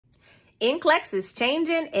NCLEX is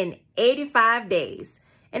changing in 85 days.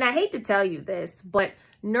 And I hate to tell you this, but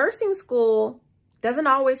nursing school doesn't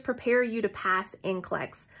always prepare you to pass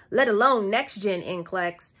NCLEX, let alone next-gen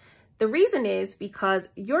NCLEX. The reason is because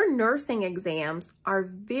your nursing exams are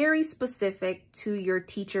very specific to your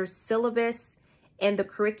teacher's syllabus and the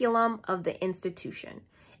curriculum of the institution.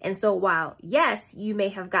 And so while, yes, you may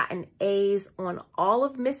have gotten A's on all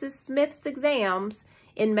of Mrs. Smith's exams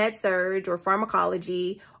in med-surg or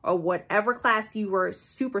pharmacology or whatever class you were a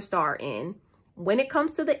superstar in, when it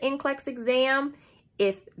comes to the NCLEX exam,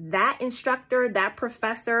 if that instructor, that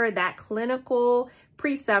professor, that clinical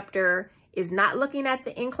preceptor is not looking at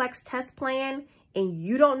the NCLEX test plan and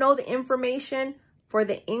you don't know the information for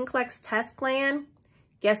the NCLEX test plan,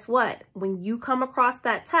 guess what? When you come across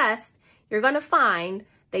that test, you're going to find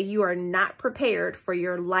that you are not prepared for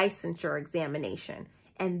your licensure examination.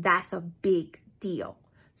 And that's a big deal.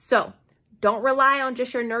 So don't rely on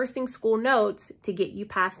just your nursing school notes to get you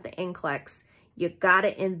past the NCLEX. You got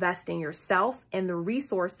to invest in yourself and the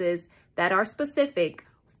resources that are specific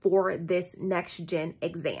for this next gen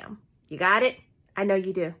exam. You got it? I know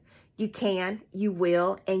you do. You can, you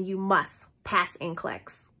will, and you must pass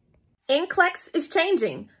NCLEX. NCLEX is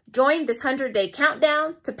changing. Join this 100-day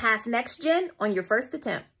countdown to pass next gen on your first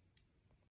attempt.